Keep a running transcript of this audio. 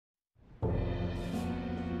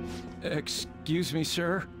Excuse me,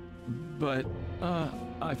 sir, but,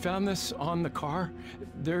 I found this on the car.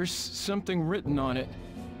 There's something written on it.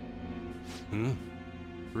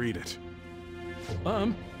 Read it.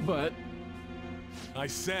 But... I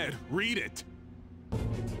said, read it!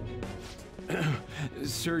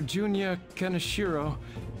 Sir Junya Kaneshiro,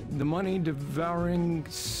 the money-devouring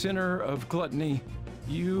sinner of gluttony,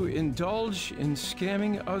 you indulge in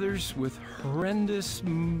scamming others with horrendous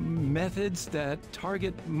methods that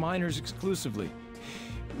target minors exclusively.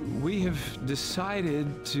 We have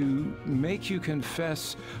decided to make you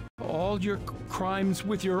confess all your crimes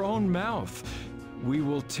with your own mouth. We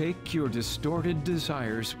will take your distorted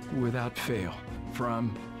desires without fail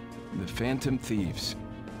from the Phantom Thieves.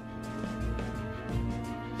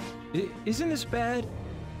 Isn't this bad?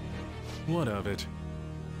 What of it?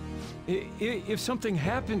 If something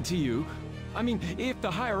happened to you, I mean, if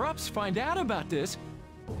the higher-ups find out about this...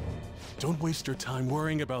 Don't waste your time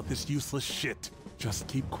worrying about this useless shit. Just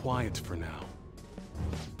keep quiet for now.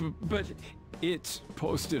 But it's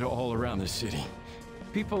posted all around the city.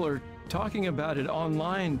 People are talking about it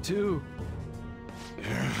online, too.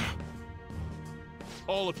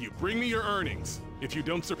 All of you, bring me your earnings. If you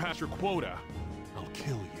don't surpass your quota, I'll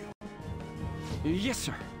kill you. Yes,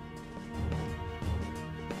 sir.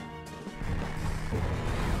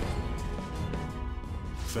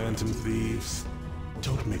 Phantom Thieves,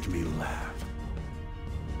 don't make me laugh.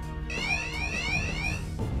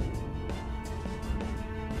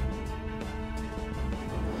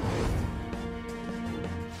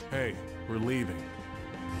 Hey, we're leaving.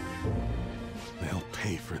 They'll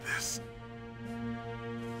pay for this.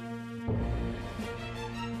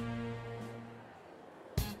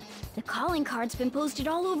 The calling card's been posted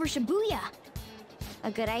all over Shibuya.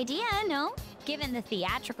 A good idea, no? Given the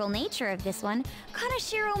theatrical nature of this one,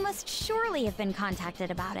 Kaneshiro must surely have been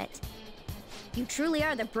contacted about it. You truly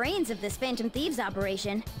are the brains of this Phantom Thieves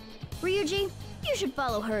operation. Ryuji, you should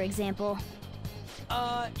follow her example.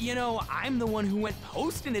 You know, I'm the one who went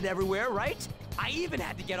posting it everywhere, right? I even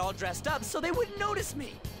had to get all dressed up so they wouldn't notice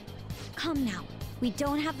me. Come now. We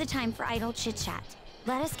don't have the time for idle chit-chat.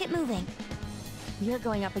 Let us get moving. You're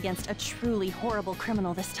going up against a truly horrible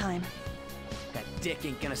criminal this time. That dick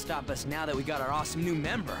ain't gonna stop us now that we got our awesome new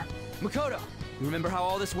member. Makoto, you remember how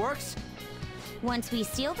all this works? Once we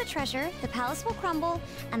steal the treasure, the palace will crumble,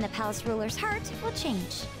 and the palace ruler's heart will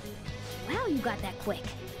change. Wow, you got that quick.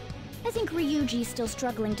 I think Ryuji's still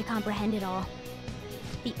struggling to comprehend it all.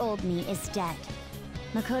 The old me is dead.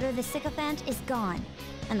 Makoto the sycophant is gone,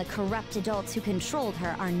 and the corrupt adults who controlled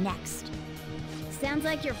her are next. Sounds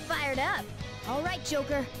like you're fired up. All right,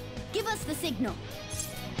 Joker. Give us the signal.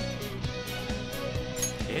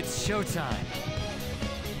 It's showtime.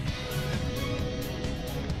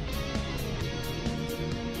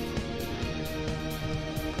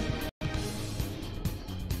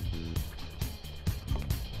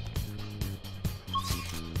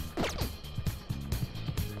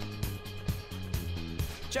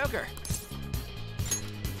 Joker.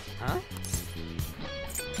 Huh?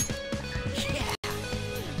 Yeah.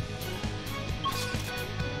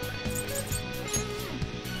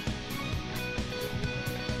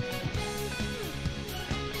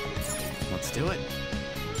 Let's do it.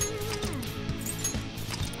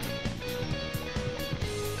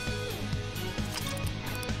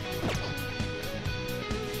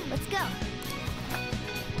 Let's go.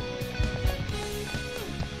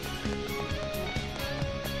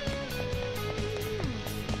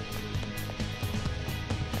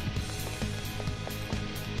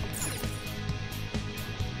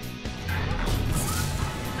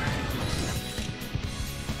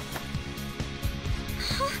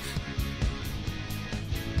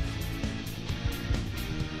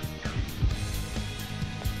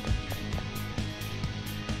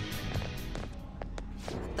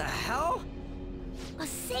 What the hell? A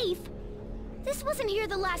safe? This wasn't here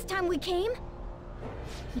the last time we came.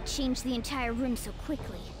 He changed the entire room so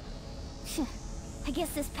quickly. I guess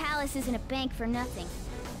this palace isn't a bank for nothing.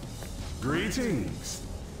 Greetings.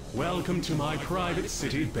 Welcome to my private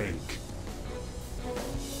city bank.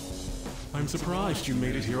 I'm surprised you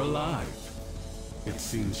made it here alive. It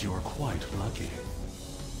seems you're quite lucky.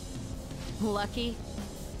 Lucky?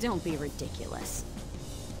 Don't be ridiculous.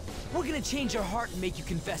 We're gonna change your heart and make you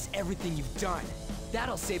confess everything you've done.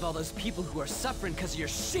 That'll save all those people who are suffering because of your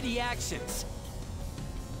shitty actions.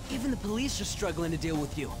 Even the police are struggling to deal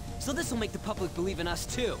with you, so this will make the public believe in us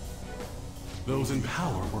too. Those in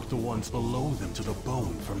power work the ones below them to the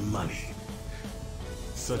bone for money.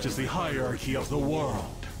 Such is the hierarchy of the world.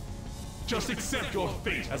 Just accept your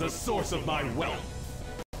fate as a source of my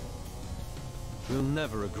wealth. We'll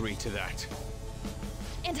never agree to that.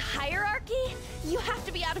 and hierarchy? You have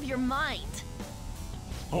to be out of your mind.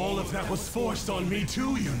 All of that was forced on me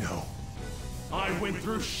too, you know. I went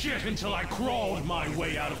through shit until I crawled my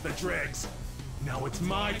way out of the dregs. Now it's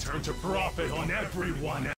my turn to profit on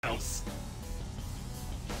everyone else.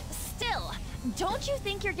 Still, don't you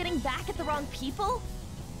think you're getting back at the wrong people?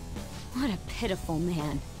 What a pitiful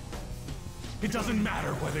man. It doesn't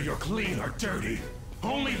matter whether you're clean or dirty.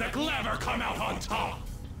 Only the clever come out on top.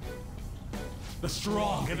 The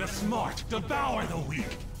strong and the smart devour the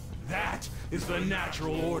weak. That is the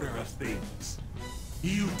natural order of things.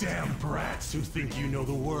 You damn brats who think you know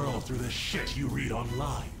the world through the shit you read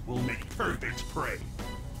online will make perfect prey.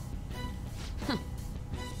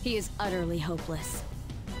 He is utterly hopeless.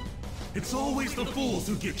 It's always the fools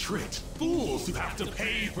who get tricked. Fools who have to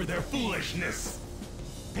pay for their foolishness.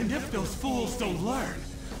 And if those fools don't learn,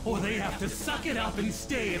 or they have to suck it up and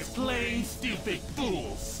stay as plain stupid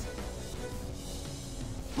fools.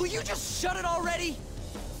 Will you just shut it already?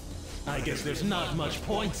 I guess there's not much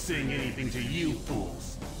point saying anything to you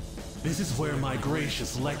fools. This is where my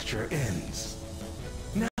gracious lecture ends.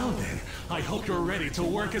 Now then, I hope you're ready to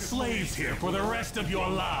work as slaves here for the rest of your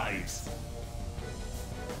lives.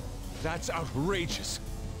 That's outrageous.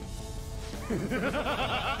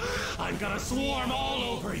 I'm gonna swarm all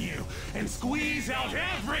over you and squeeze out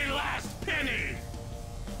every last penny!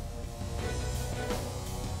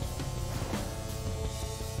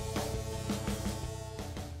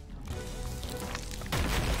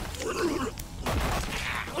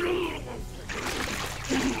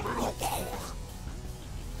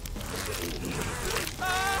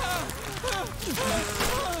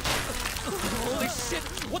 Holy shit!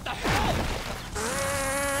 What the hell?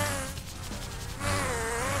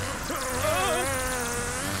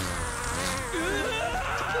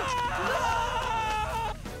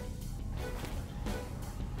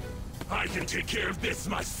 I can take care of this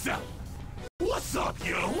myself! What's up,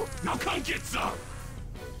 yo? Now come get some!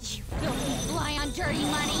 You filthy fly on dirty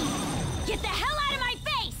money! Get the hell out of my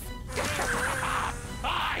face!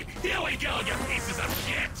 Hi! Here we go, you pieces of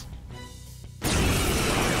shit!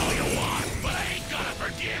 Try all you want, but I ain't gonna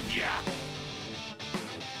forgive ya!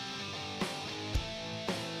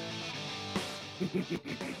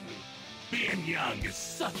 Being young is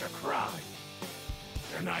such a crime.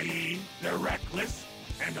 They're naive, they're reckless,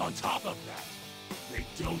 and on top of that, they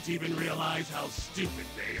don't even realize how stupid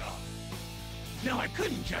they are. Now I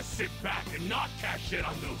couldn't just sit back and not cash shit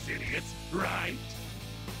on those idiots, right?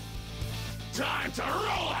 Time to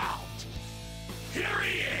roll out! Here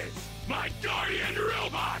he is, my guardian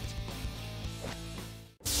robot!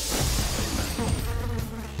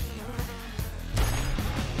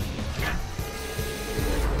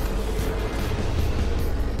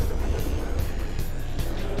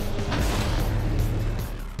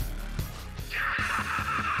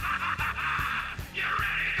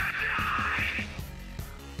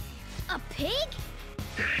 A pig?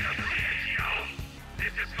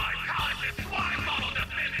 This is my talented swine model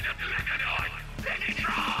definitive mechanoid,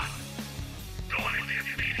 Pennytron! Going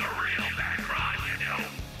against me's a real bad crime, you know.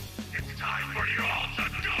 It's time for you all to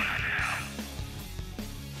go to hell!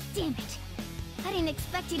 Damn it. I didn't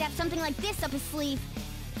expect he'd have something like this up his sleeve.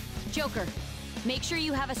 Joker, make sure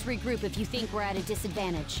you have us regroup if you think we're at a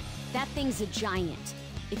disadvantage. That thing's a giant.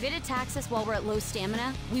 If it attacks us while we're at low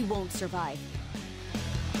stamina, we won't survive.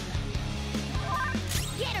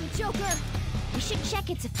 Get him, Joker! We should check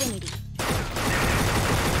its affinity.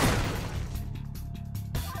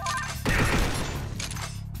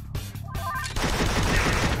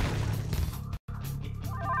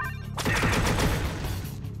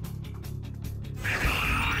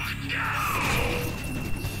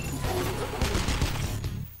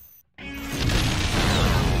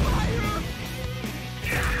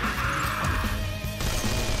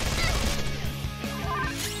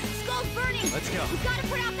 Skull's burning! Let's go. We gotta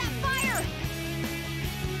put out that fire!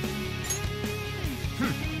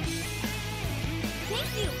 Thank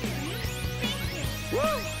you! Thank you!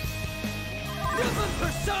 Woo! Rhythm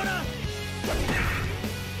Persona!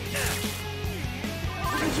 I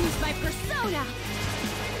use my persona!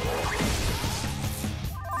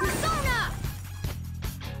 Persona!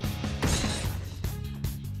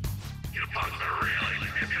 You punks are really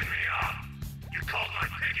pissing me off. You called my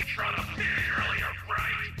Pennytron a pig earlier,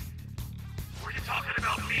 right? Were you talking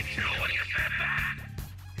about me too when you said that?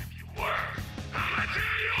 If you were, I'ma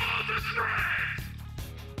tear you all to shreds!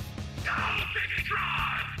 Go,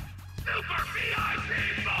 Pennytron! Super VIP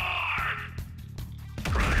form!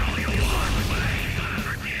 Cry all you want, but I ain't gonna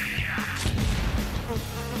forgive ya!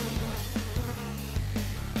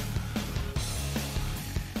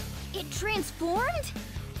 It transformed?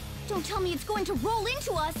 Don't tell me it's going to roll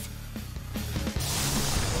into us!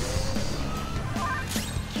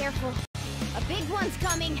 Careful. A big one's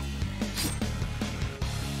coming!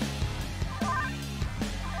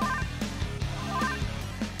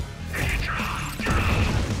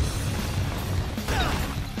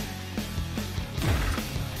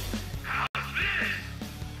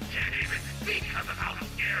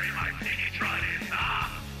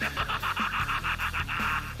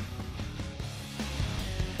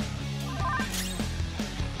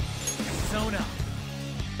 Persona!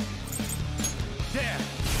 There!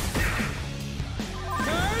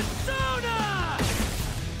 Persona!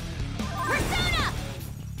 Persona!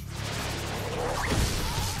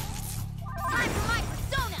 Time for my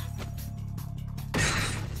persona!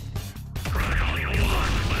 Try all you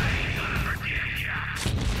want, but I ain't gonna forgive ya.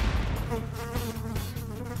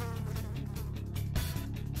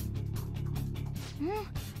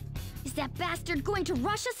 Is that bastard going to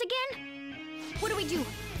rush us again? What do we do?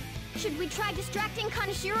 Should we try distracting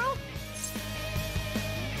Kaneshiro?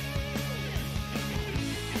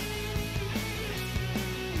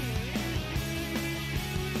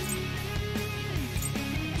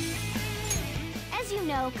 As you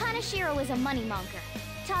know, Kaneshiro is a moneymonger.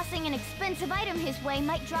 Tossing an expensive item his way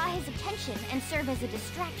might draw his attention and serve as a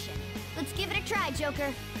distraction. Let's give it a try,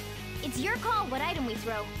 Joker. It's your call what item we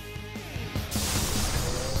throw.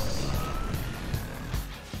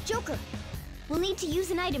 Joker, we'll need to use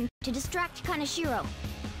an item to distract Kaneshiro.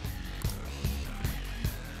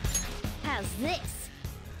 How's this?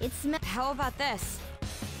 It smells. How about this?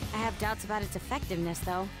 I have doubts about its effectiveness,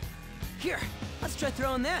 though. Here, let's try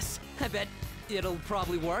throwing this. I bet it'll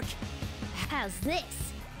probably work. How's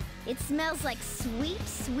this? It smells like sweet,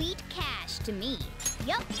 sweet cash to me.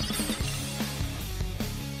 Yup. What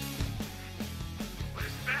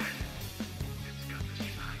is that? It's got the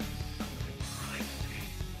shine of something pricey.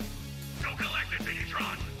 Go collect it,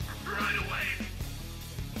 Biggitron! Right away!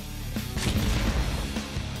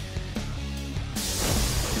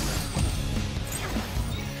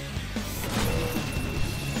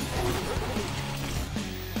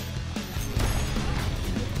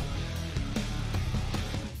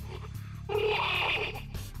 Whoa!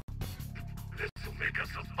 This'll make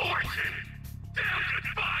us a fortune! Damn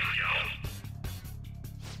goodbye, yo!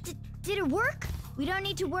 Did it work? We don't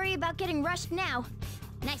need to worry about getting rushed now.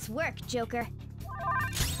 Nice work, Joker.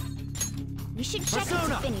 We should check its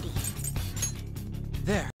Persona! affinity.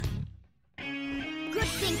 There. Good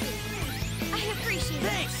thinking. I appreciate it.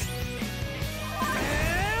 Thanks!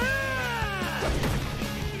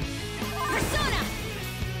 Persona!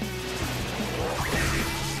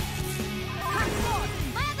 Hardcore!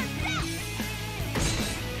 My other self!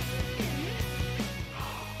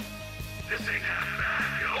 This ain't half bad,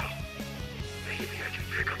 yo! Maybe I can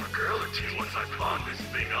pick up a girl or two once I pawn this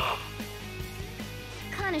thing up.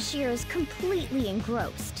 Kaneshiro's completely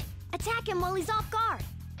engrossed. Attack him while he's off guard.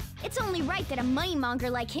 It's only right that a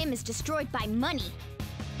moneymonger like him is destroyed by money.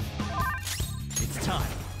 It's time.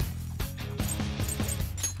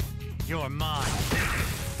 You're mine.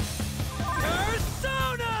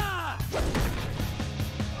 Persona!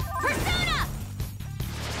 Persona!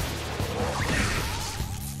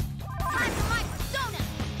 Time for my persona!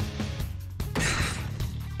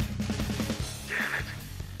 Damn it!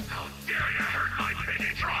 How dare you hurt my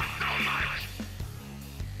Biggitron so much!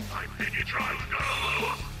 My Biggitron's gonna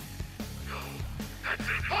lose! No, that's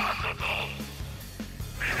impossible!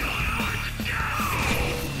 Maybe I'll let it go!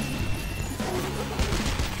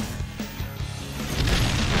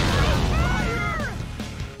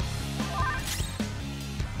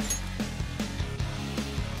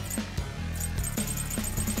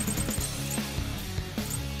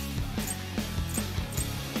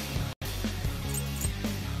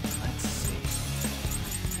 Let's see.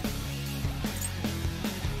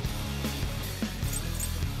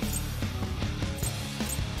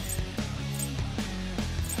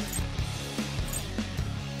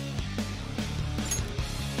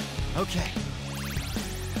 Okay.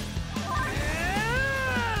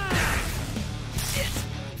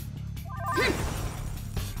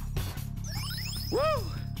 Woo!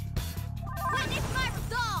 Witness my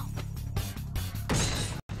resolve!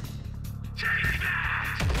 Take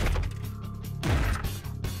that!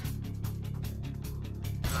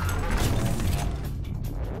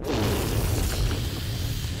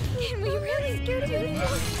 Can we really scare you?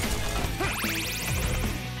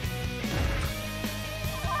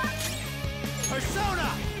 Persona!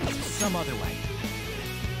 Some other way.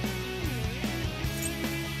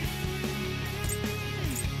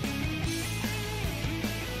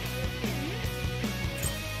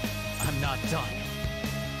 I'm not done.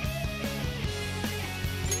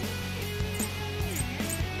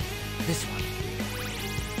 This one.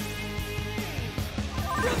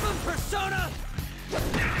 Rip 'em, Persona!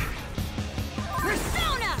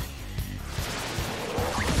 Persona!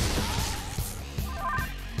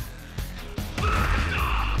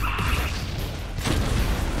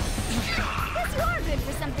 Guess you are good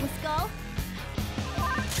for something, Skull.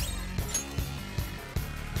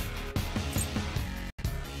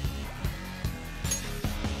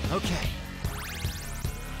 Okay.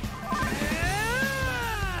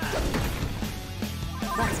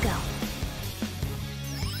 Let's go.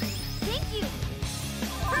 Thank you.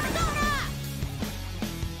 Persona!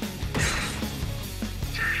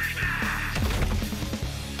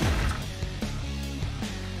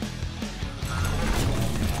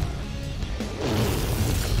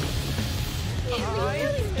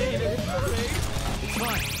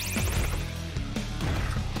 Fine.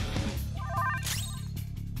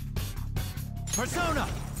 Persona!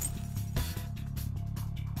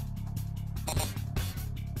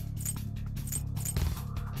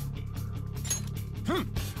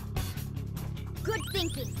 Good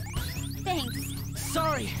thinking. Thanks.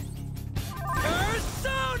 Sorry.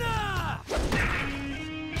 Persona!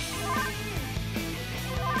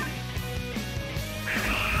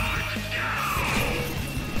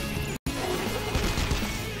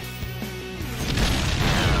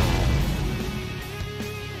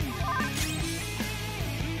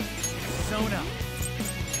 Persona!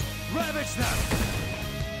 Ravage them!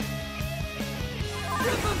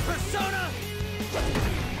 Rip 'em, Persona!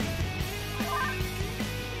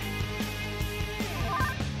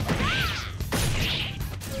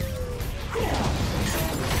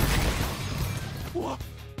 What?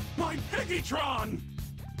 My Pegatron!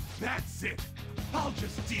 That's it! I'll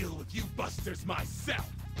just deal with you busters myself!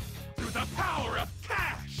 Through the power of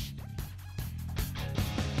cash!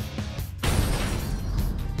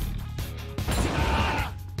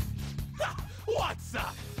 Ah! Ha! What's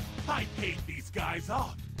up? I paid these guys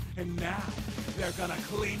off, and now they're gonna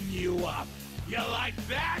clean you up. You like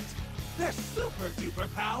that? They're super duper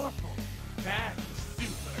powerful and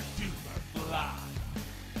super duper fly.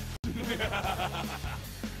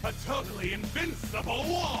 A totally invincible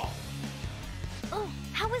wall! Oh,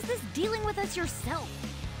 how is this dealing with us yourself?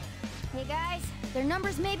 Hey guys, their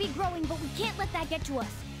numbers may be growing, but we can't let that get to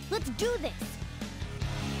us. Let's do this!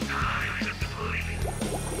 Time to sleep!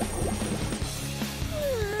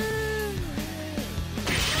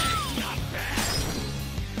 Not bad!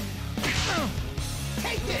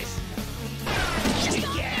 Take this!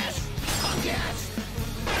 Yes! Yes!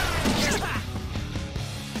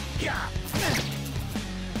 Yeah!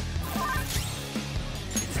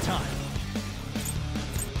 It's time.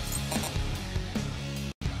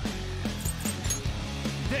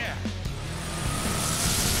 There!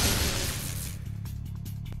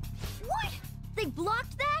 What? They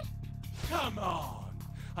blocked that? Come on!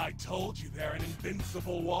 I told you they're an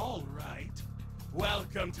invincible wall, right?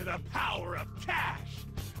 Welcome to the power of cash!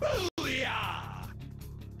 Booyah!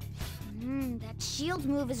 That shield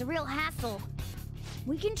move is a real hassle.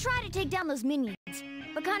 We can try to take down those minions,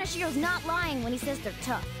 but Kaneshiro's not lying when he says they're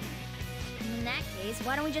tough. In that case,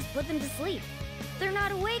 why don't we just put them to sleep? If they're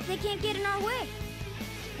not awake, they can't get in our way.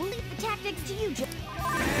 We'll leave the tactics to you, Joe. To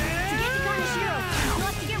get to Kaneshiro, we'll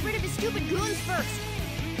have to get rid of his stupid goons first.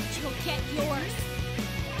 You'll get yours.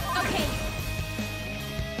 Okay,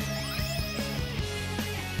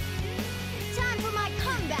 Time for my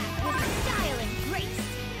comeback with style and grace.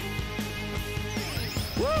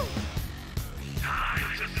 Woo!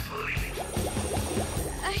 Time to sleep!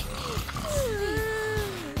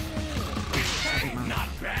 Not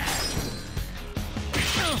bad!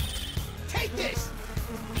 Take this!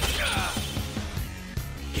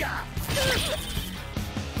 Yeah!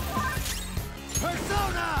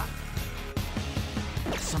 Persona!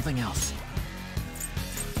 Something else.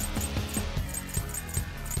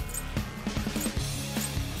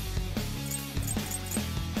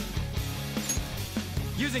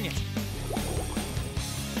 Using it.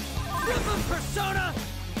 Rip 'em, Persona!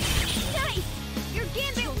 Nice! Your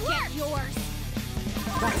gambit you'll worked! get yours.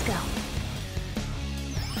 Let's go.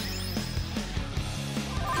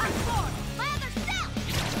 Transform! My other self!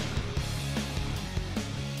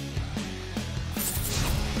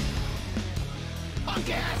 On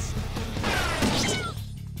gas!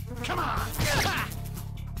 Come on!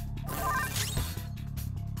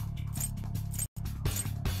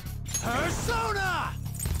 Persona!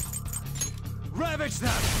 Ravage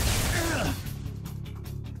them!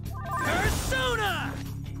 Persona!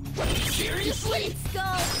 Seriously?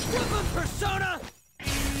 Skull! Rip 'em, Persona!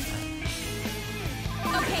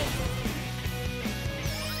 Okay,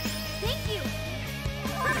 Thank you!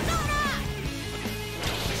 Persona!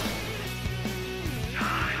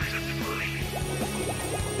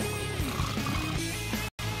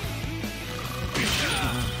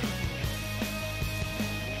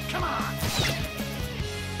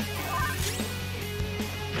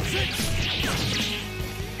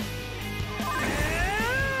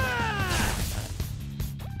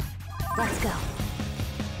 Let's go.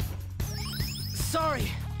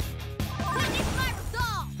 Sorry. Witness my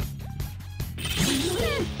resolve!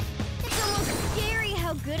 It's almost scary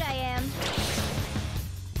how good I am.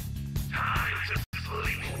 Time to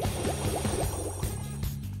sleep.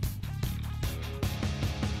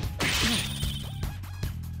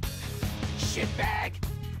 Shitbag!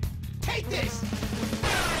 Take this!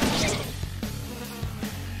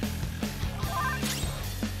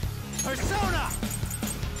 Persona!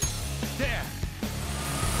 There!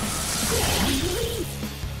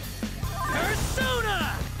 Persona!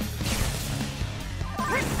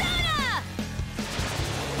 Persona!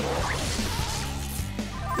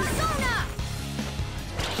 Persona!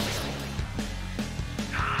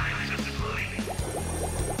 Time to sleep.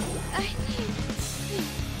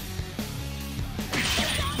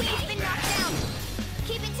 We've been knocked down.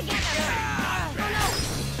 Keep it together. Oh no!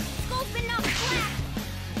 Skull's been knocked flat.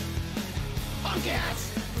 Punk ass!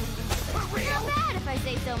 For Not real! bad if I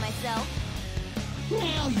say so myself.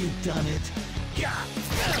 Now you've done it! Yeah.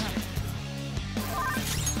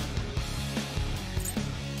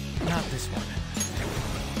 Not this one.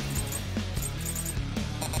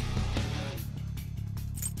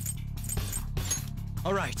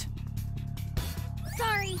 All right.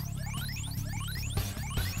 Sorry.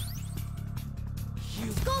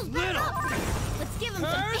 You Skull's back little up. Let's give him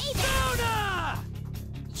some payback. Persona!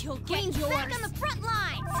 You'll get Queen's yours. back on the front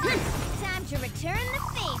lines. Time to return the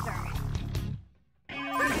favor.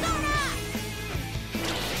 Persona!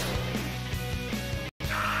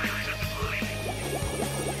 Time to sleep.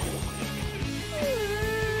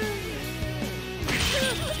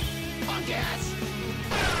 Punk ass!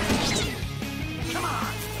 Come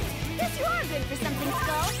on! Guess you are good for something,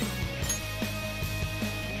 Skull.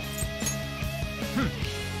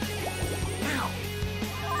 Ow!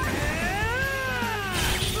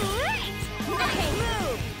 Great! Okay,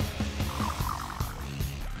 move!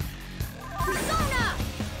 Persona!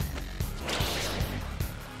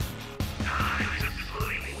 Time to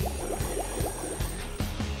sleep.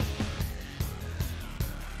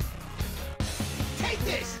 Take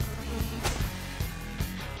this!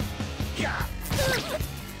 Yeah!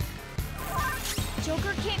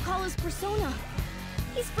 Joker can't call his persona.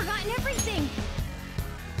 He's forgotten everything.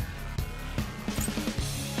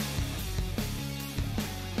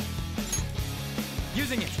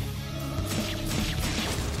 Using it!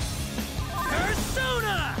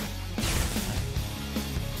 Persona!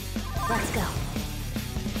 Let's go.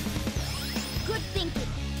 Good thinking.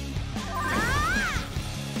 Ah!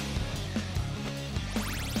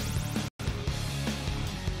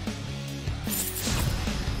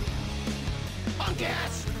 Punk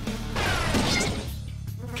ass!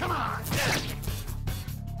 Come on!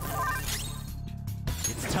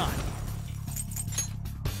 It's time.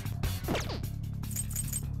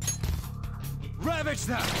 Ravage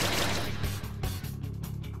them!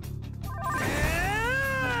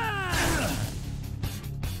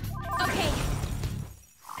 Okay.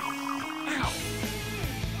 Ow!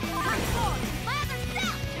 Come forward. My other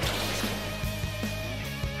self.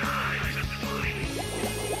 Time to sleep.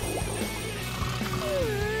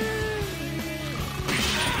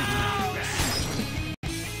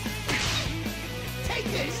 Take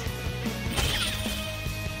this!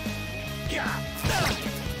 Yeah!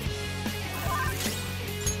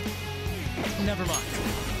 Never mind.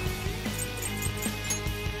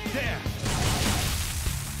 There!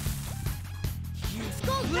 You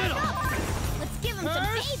Skull's back little up. Let's give him some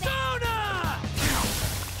payback. Persona!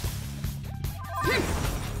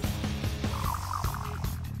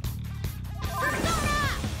 Persona!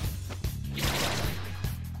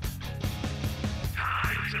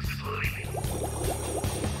 Time to sleep.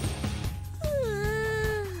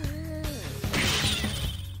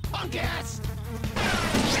 Punk ass!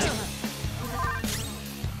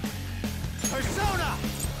 Persona!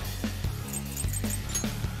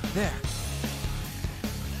 There.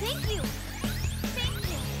 Thank you. Thank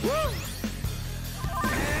you. Woo!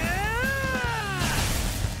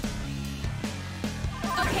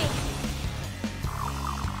 Okay.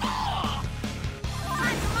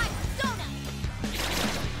 Time for my persona.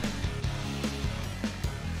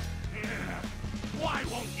 Why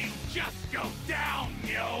won't you just go down,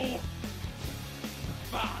 yo?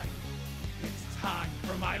 Fine. It's time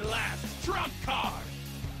for my last trump card.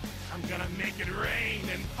 I'm gonna make it rain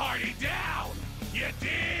and party down. You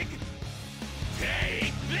dig?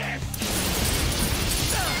 Take this!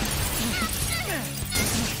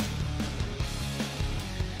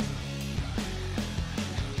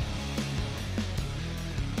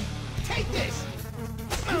 Take this!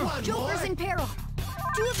 on, Joker's boy. in peril.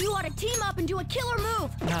 Two of you ought to team up and do a killer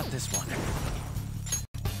move. Not this one.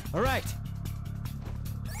 All right.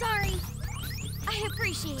 Sorry. I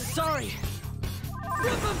appreciate it. Sorry.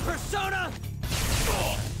 Rip 'em, Persona!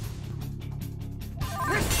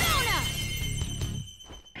 Persona!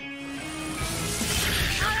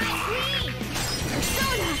 Alright, Queen!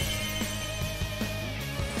 Persona!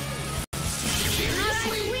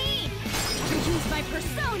 Alright, Queen! Use my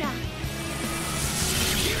persona!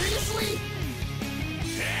 Seriously?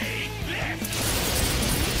 Take this!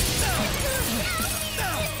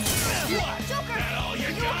 What? Joker! That all you Are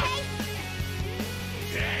you got? okay?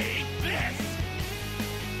 Take this!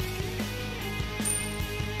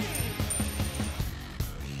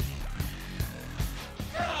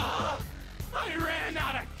 I ran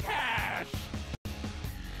out of cash!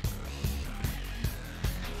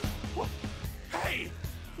 Hey!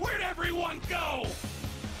 Where'd everyone go?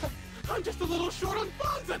 I'm just a little short on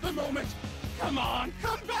funds at the moment! Come on,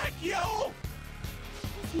 come back, yo!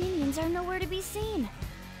 These minions are nowhere to be seen.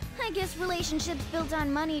 I guess relationships built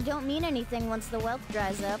on money don't mean anything once the wealth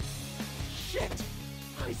dries up. Shit!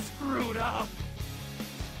 I screwed up!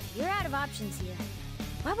 You're out of options here.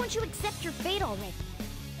 Why won't you accept your fate already?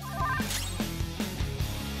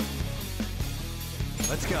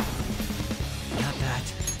 Let's go. Not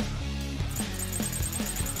that.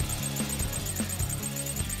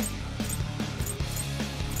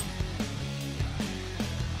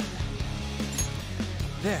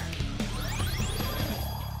 There.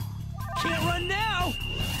 Can't run now!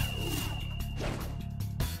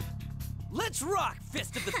 Let's rock,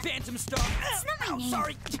 Fist of the Phantom Star! That's not my Ow, name.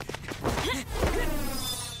 sorry!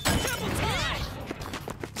 Double time!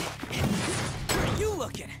 Where are you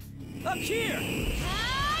looking? Up here!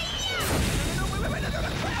 No, wait, no.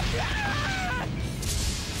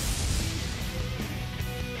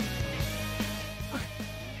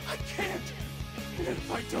 I can't! And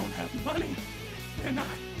if I don't have money, then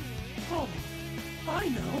Oh, I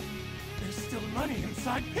know! There's still money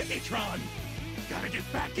inside Piggytron! Gotta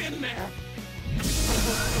get back in there!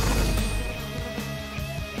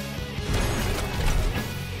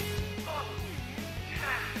 Oh,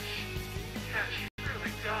 cash! Cash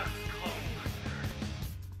really does clone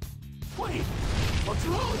Wait! What's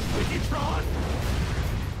wrong, Piggytron?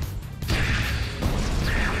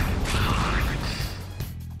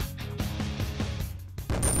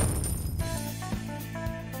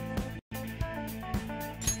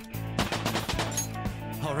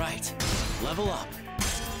 All right, level up.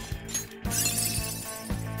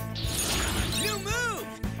 New move!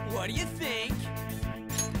 What do you think?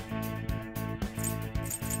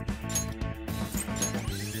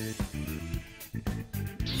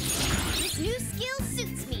 This new skill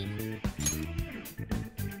suits me.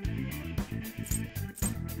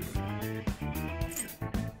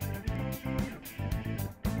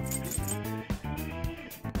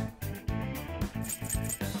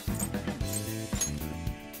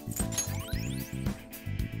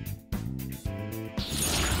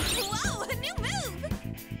 Whoa, a new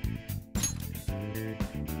move!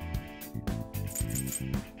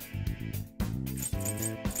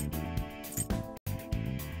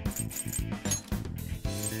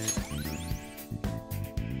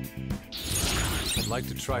 I'd like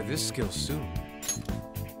to try this skill soon.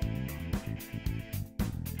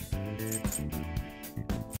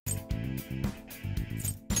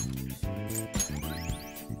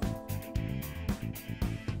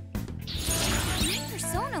 My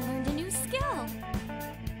persona learned a new skill.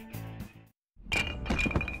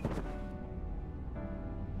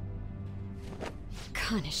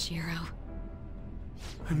 Kaneshiro.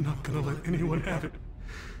 I'm not gonna let anyone have it.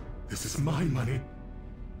 This is my money.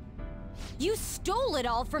 You stole it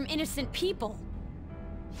all from innocent people.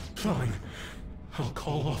 Fine. I'll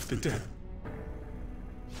call off the debt.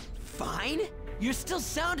 Fine? You're still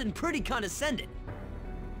sounding pretty condescending.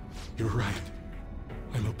 You're right.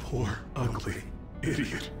 I'm a poor, ugly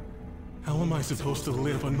idiot. How am I supposed to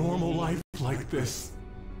live a normal life like this?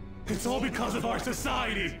 It's all because of our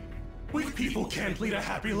society! Weak people can't lead a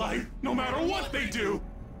happy life, no matter what they do!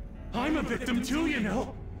 I'm a victim too, you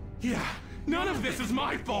know? Yeah, none of this is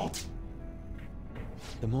my fault!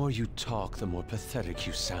 The more you talk, the more pathetic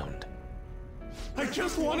you sound. I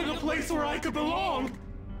just wanted a place where I could belong!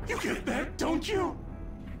 You get that, don't you?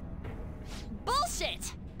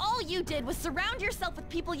 Bullshit! All you did was surround yourself with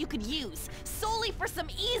people you could use, solely for some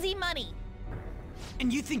easy money.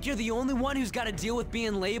 And you think you're the only one who's got to deal with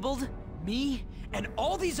being labeled? Me? And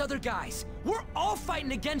all these other guys, we're all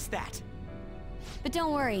fighting against that! But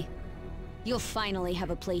don't worry. You'll finally have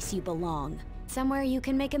a place you belong. Somewhere you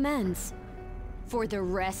can make amends. For the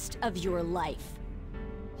rest of your life.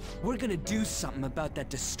 We're gonna do something about that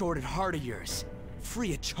distorted heart of yours.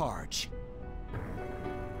 Free of charge.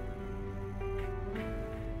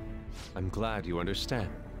 I'm glad you understand.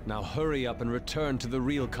 Now hurry up and return to the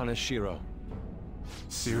real Kaneshiro.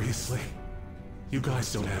 Seriously? You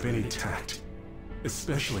guys don't have any tact.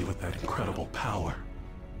 Especially with that incredible power.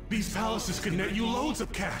 These palaces could net you loads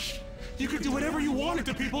of cash. You could do whatever you wanted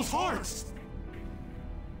to people's hearts.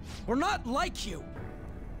 We're not like you!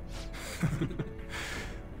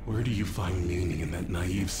 Where do you find meaning in that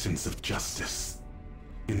naive sense of justice?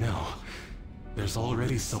 You know, there's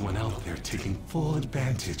already someone out there taking full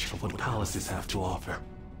advantage of what palaces have to offer.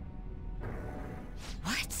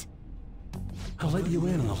 What? I'll let you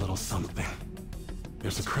in on a little something.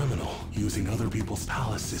 There's a criminal using other people's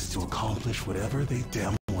palaces to accomplish whatever they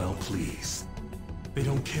damn well please. They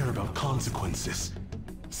don't care about consequences,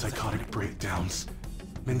 psychotic breakdowns,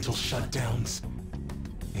 mental shutdowns.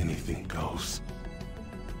 Anything goes.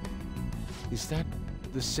 Is that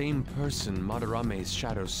the same person Madarame's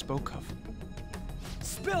shadow spoke of?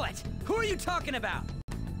 Spill it! Who are you talking about?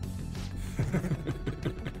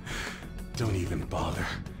 Don't even bother.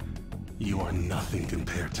 You are nothing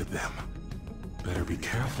compared to them. Better be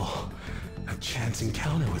careful. A chance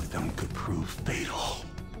encounter with them could prove fatal.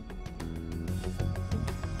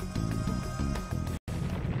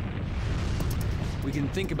 We can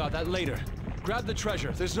think about that later. Grab the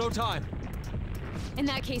treasure, there's no time. In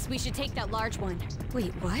that case, we should take that large one.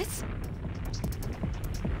 Wait, what?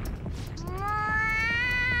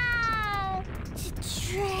 Wow!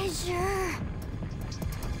 Treasure!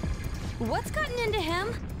 What's gotten into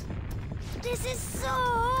him? This is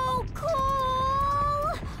so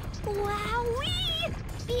cool! Wowee!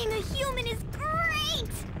 Being a human is great!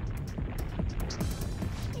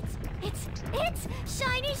 It's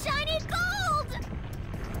shiny, shiny gold!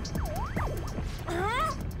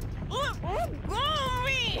 Huh?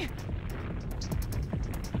 Glory!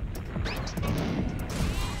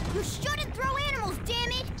 You shouldn't throw animals,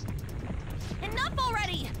 damn it! Enough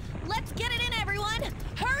already! Let's get it in, everyone!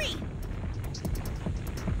 Hurry!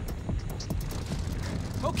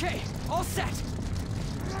 Okay, all set!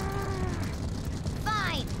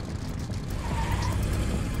 Fine!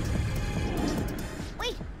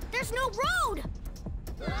 Wait, there's no road!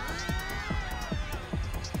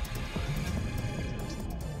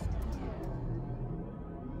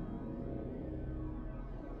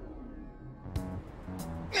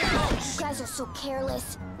 You guys are so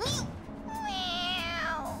careless.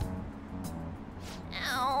 Meow.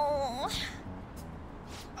 Ow.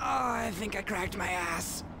 Oh, I think I cracked my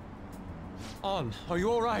ass. On, are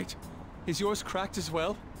you alright? Is yours cracked as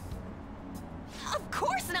well? Of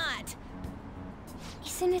course not!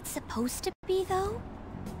 Isn't it supposed to be, though?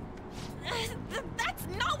 That's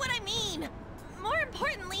not what I mean! More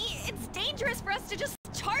importantly, it's dangerous for us to just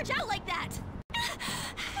charge out like that!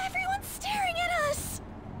 Everyone's staring at us!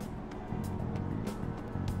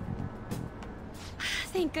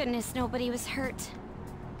 Thank goodness nobody was hurt.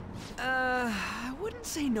 I wouldn't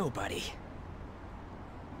say nobody.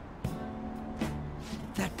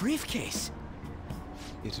 That briefcase.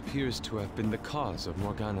 It appears to have been the cause of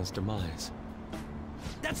Morgana's demise.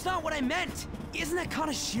 That's not what I meant! Isn't that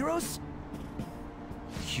Kaneshiro's?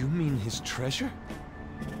 You mean his treasure?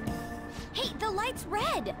 Hey, the light's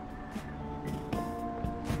red!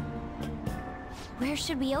 Where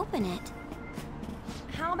should we open it?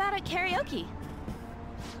 How about at karaoke?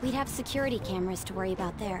 We'd have security cameras to worry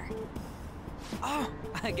about there. Oh,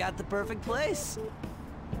 I got the perfect place.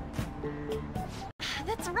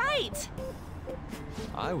 That's right!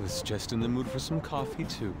 I was just in the mood for some coffee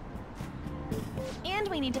too. And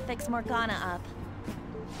we need to fix Morgana up.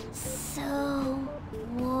 So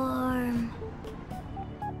warm.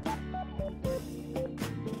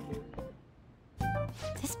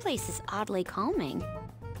 This place is oddly calming.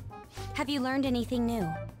 Have you learned anything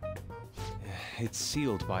new? It's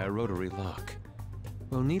sealed by a rotary lock.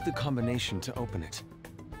 We'll need the combination to open it.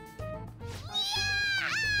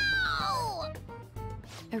 Ow!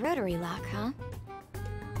 A rotary lock, huh?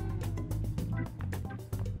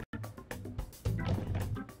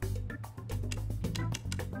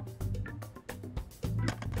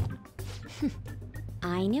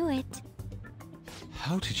 I knew it.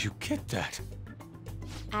 How did you get that?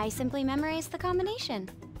 I simply memorized the combination.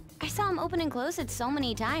 I saw him open and close it so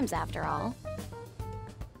many times after all.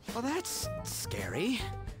 Well, that's scary.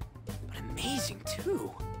 But amazing,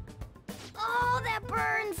 too. Oh, that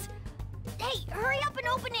burns! Hey, hurry up and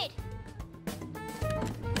open it!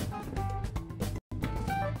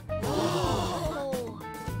 Whoa!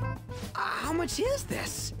 How much is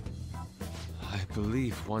this? I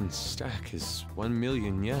believe one stack is 1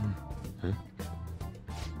 million yen. Huh?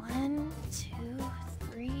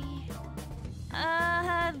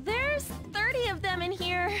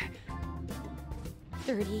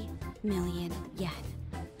 30 million yen.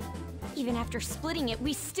 Even after splitting it,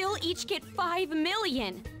 we still each get 5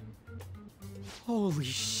 million! Holy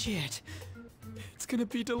shit. It's gonna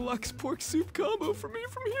be deluxe pork soup combo for me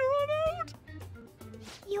from here on out!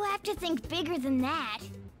 You have to think bigger than that.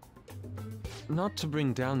 Not to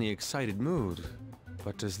bring down the excited mood,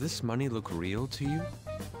 but does this money look real to you?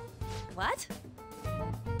 What?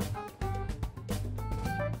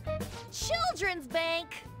 Children's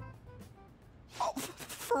bank! Oh,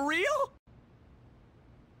 for real?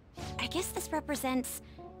 I guess this represents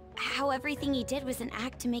how everything he did was an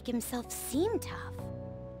act to make himself seem tough.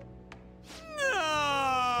 No!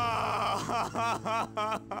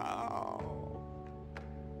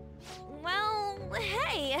 Well,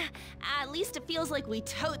 hey, at least it feels like we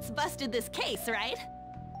totes busted this case, right?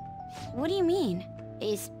 What do you mean?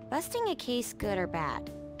 Is busting a case good or bad?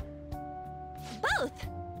 Both!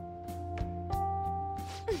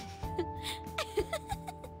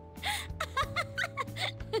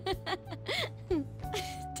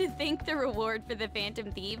 To think the reward for the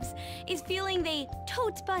Phantom Thieves is feeling they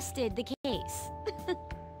totes busted the case.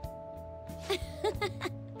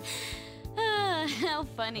 How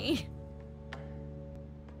funny.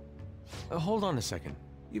 Hold on a second.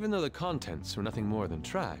 Even though the contents are nothing more than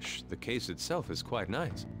trash, the case itself is quite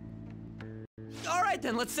nice. Alright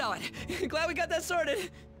then, let's sell it. Glad we got that sorted.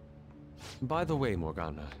 By the way,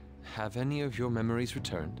 Morgana, have any of your memories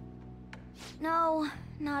returned? No,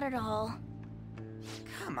 not at all.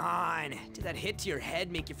 Come on. Did that hit to your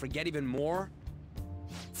head make you forget even more?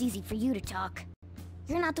 It's easy for you to talk.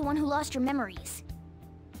 You're not the one who lost your memories.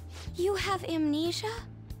 You have amnesia?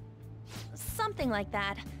 Something like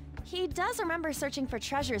that. He does remember searching for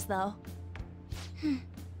treasures, though.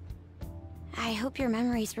 I hope your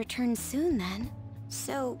memories return soon, then.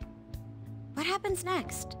 So, what happens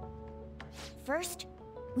next? First,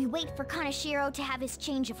 we wait for Kaneshiro to have his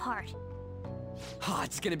change of heart. Oh,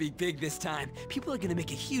 it's gonna be big this time. People are gonna make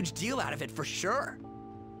a huge deal out of it for sure.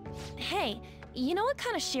 Hey, you know what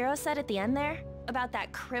Kaneshiro said at the end there? About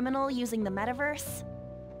that criminal using the metaverse?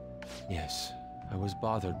 Yes, I was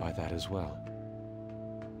bothered by that as well.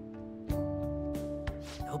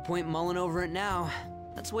 No point mulling over it now.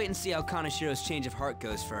 Let's wait and see how Kaneshiro's change of heart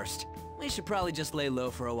goes first. We should probably just lay low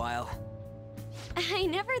for a while. I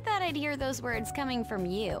never thought I'd hear those words coming from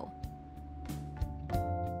you.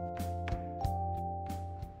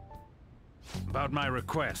 About my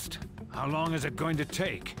request. How long is it going to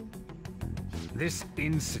take? This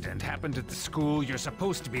incident happened at the school you're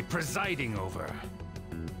supposed to be presiding over.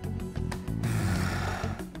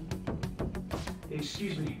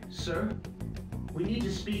 Excuse me, sir? We need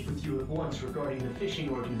to speak with you at once regarding the fishing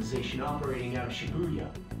organization operating out of Shibuya.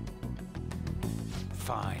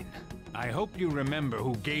 Fine. I hope you remember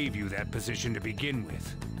who gave you that position to begin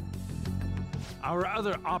with. Our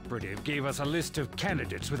other operative gave us a list of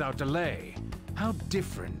candidates without delay. How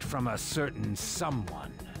different from a certain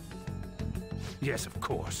someone. Yes, of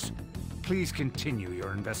course. Please continue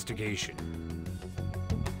your investigation.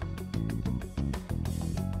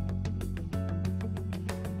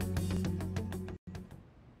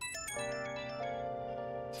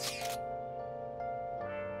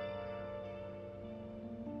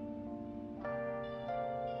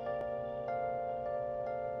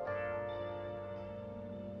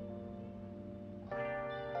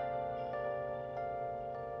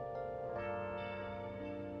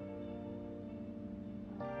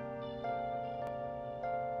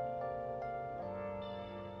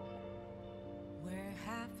 Where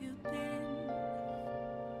have you been?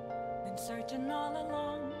 Been searching all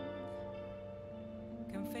along,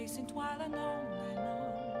 confessing while on and on,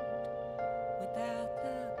 without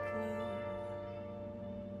the clue,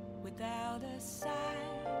 without a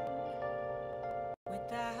sign,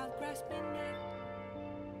 without grasping it.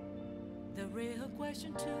 The real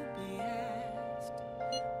question to be asked: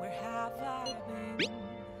 where have I been?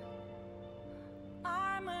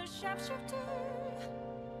 I'm a sharpshooter.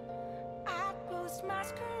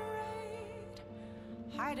 Masquerade,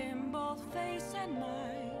 hiding both face and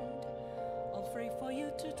mind, all free for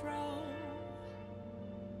you to draw.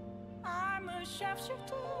 I'm a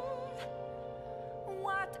sharpshooter.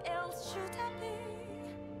 What else should I be?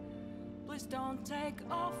 Please don't take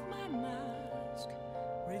off my mask,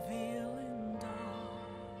 revealing dark.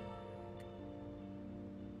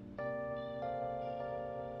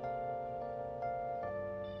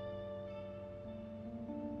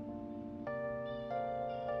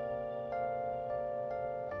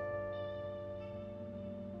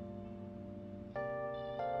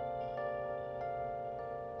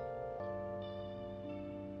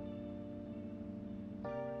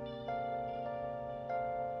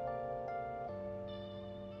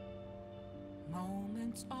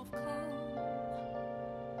 moments of calm,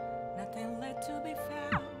 nothing left to be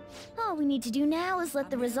found. All we need to do now is let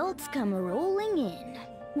the results come rolling in.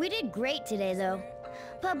 We did great today, though.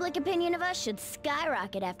 Public opinion of us should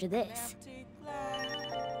skyrocket after this. Empty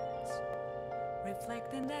glass,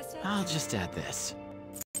 reflecting the I'll just add this.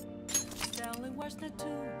 telling what's not to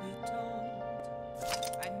be told.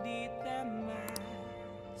 I need that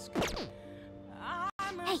mask.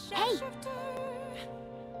 I'm a Hey, hey! shapeshifter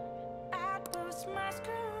at this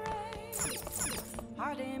masquerade.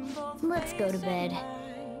 Heart in both Let's go to face bed. and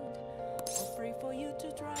mind, all free for you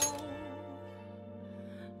to draw.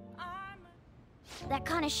 That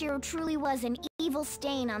Kaneshiro truly was an evil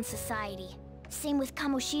stain on society. Same with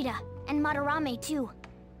Kamoshida, and Madarame too.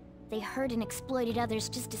 They hurt and exploited others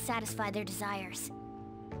just to satisfy their desires.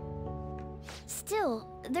 Still,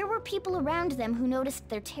 there were people around them who noticed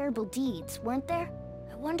their terrible deeds, weren't there?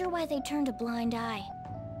 I wonder why they turned a blind eye.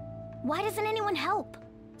 Why doesn't anyone help?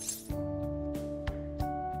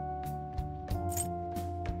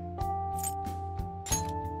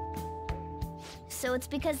 So it's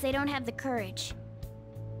because they don't have the courage.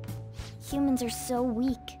 Humans are so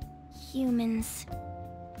weak. Humans.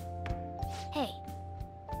 Hey,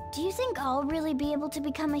 do you think I'll really be able to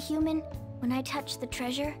become a human when I touch the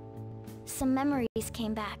treasure? Some memories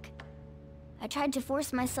came back. I tried to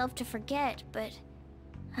force myself to forget, but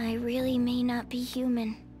I really may not be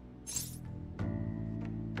human.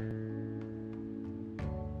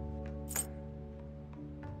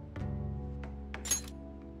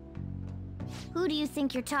 Who do you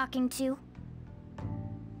think you're talking to?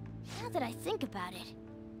 Now that I think about it,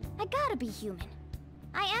 I gotta be human.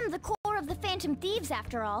 I am the core of the Phantom Thieves,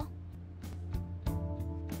 after all.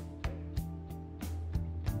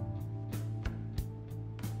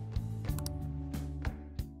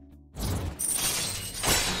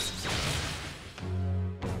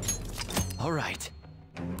 All right.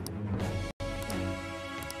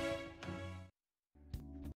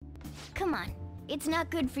 Come on, it's not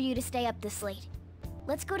good for you to stay up this late.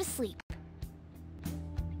 Let's go to sleep.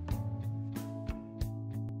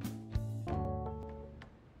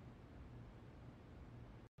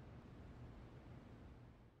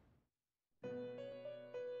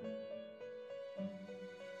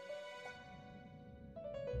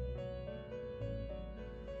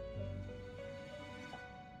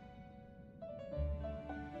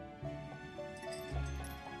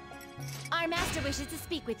 Our master wishes to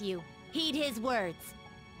speak with you. Heed his words.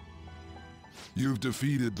 You've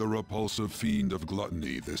defeated the repulsive fiend of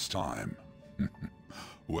gluttony this time.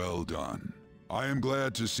 Well done. I am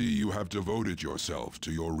glad to see you have devoted yourself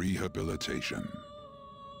to your rehabilitation.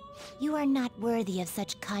 You are not worthy of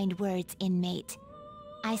such kind words, inmate.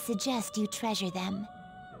 I suggest you treasure them.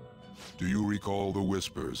 Do you recall the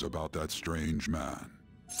whispers about that strange man?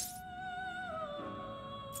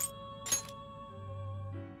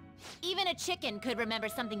 Even a chicken could remember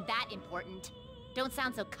something that important. Don't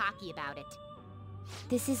sound so cocky about it.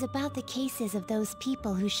 This is about the cases of those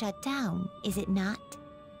people who shut down, is it not?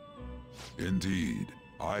 Indeed.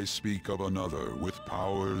 I speak of another with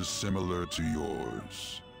powers similar to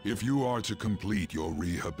yours. If you are to complete your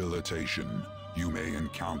rehabilitation, you may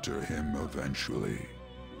encounter him eventually.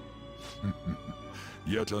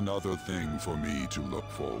 Yet another thing for me to look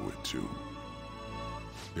forward to.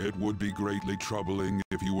 It would be greatly troubling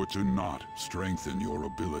if you were to not strengthen your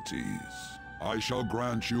abilities. I shall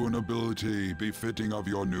grant you an ability befitting of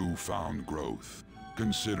your newfound growth.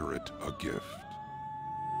 Consider it a gift.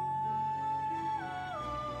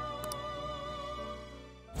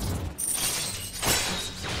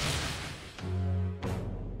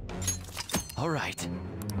 All right.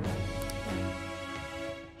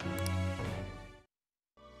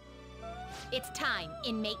 It's time,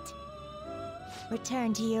 inmate.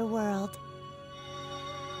 Return to your world.